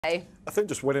I think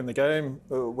just winning the game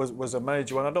was a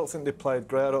major one. I don't think they played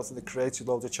great. I don't think they created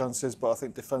loads of chances, but I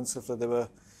think defensively they were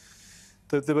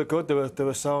good. They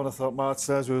were sound. I thought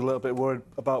Martinez we were a little bit worried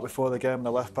about before the game.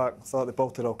 The left back, I thought they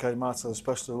both did okay. Martinez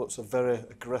especially looks a very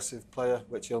aggressive player,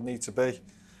 which he'll need to be.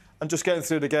 And just getting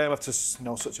through the game after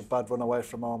such a bad run away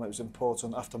from home, it was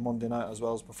important after Monday night as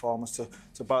well as performance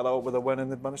to back that up with a win,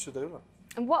 and they've managed to do that.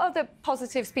 And what are the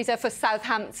positives, Peter, for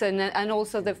Southampton and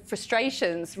also the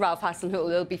frustrations Ralph Hasenhüttl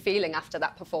will be feeling after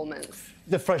that performance?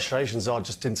 The frustrations are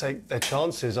just didn't take their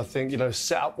chances. I think,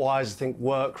 set-up-wise, I think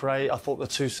work rate. I thought the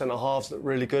two centre-halves looked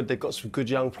really good. They've got some good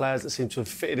young players that seem to have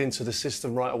fitted into the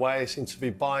system right away. They seem to be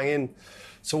buying in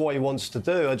to what he wants to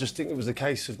do. I just think it was a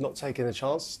case of not taking the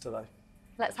chances today.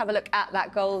 Let's have a look at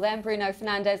that goal then. Bruno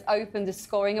Fernandes opened the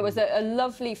scoring. It was a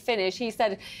lovely finish. He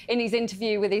said in his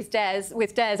interview with Des,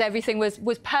 everything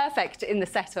was perfect in the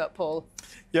setup, Paul.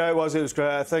 Yeah, it was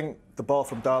great. I think the ball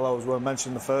from Darlow was well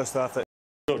mentioned in the first half.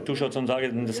 Two shots on target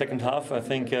in the second half. I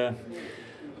think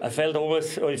I felt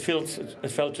it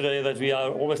felt today that we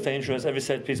are always dangerous. Every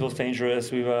set piece was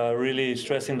dangerous. We were really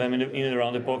stressing them in and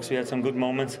around the box. We had some good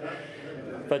moments.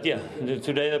 But yeah,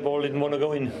 today the ball didn't want to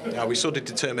go in. Yeah, we saw the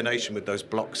determination with those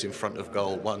blocks in front of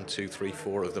goal, 1, 2, 3,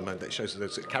 4 of them, and that shows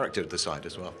the character of the side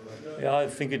as well. Yeah, I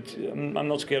think I'm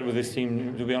not scared with this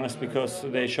team, to be honest, because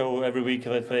they show every week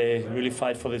that they really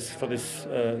fight for this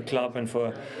club and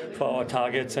for our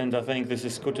targets, and I think this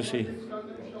is good to see.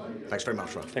 Thanks very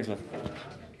much, Ralph. Thanks a lot.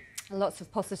 Lots of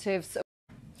positives.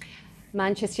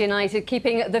 Manchester United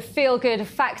keeping the feel-good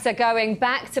factor going,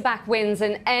 back-to-back wins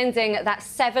and ending that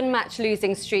 7-match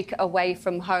losing streak away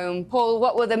from home. Paul,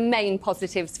 what were the main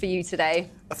positives for you today?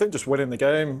 I think just winning the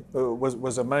game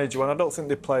was a major one. I don't think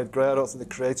they played great. I don't think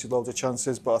they created loads of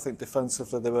chances, but I think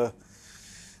defensively they were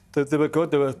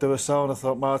good. They were sound. I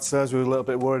thought Martinez we were a little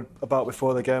bit worried about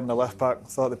before the game. The left back, I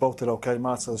thought they both did okay.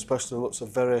 Martinez especially looks a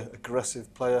very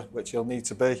aggressive player, which he'll need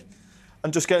to be.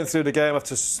 And just getting through the game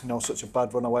after such a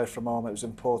bad run away from home, it was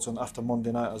important after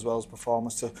Monday night as well as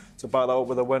performance to back that up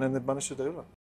with a win, and they've managed to do that.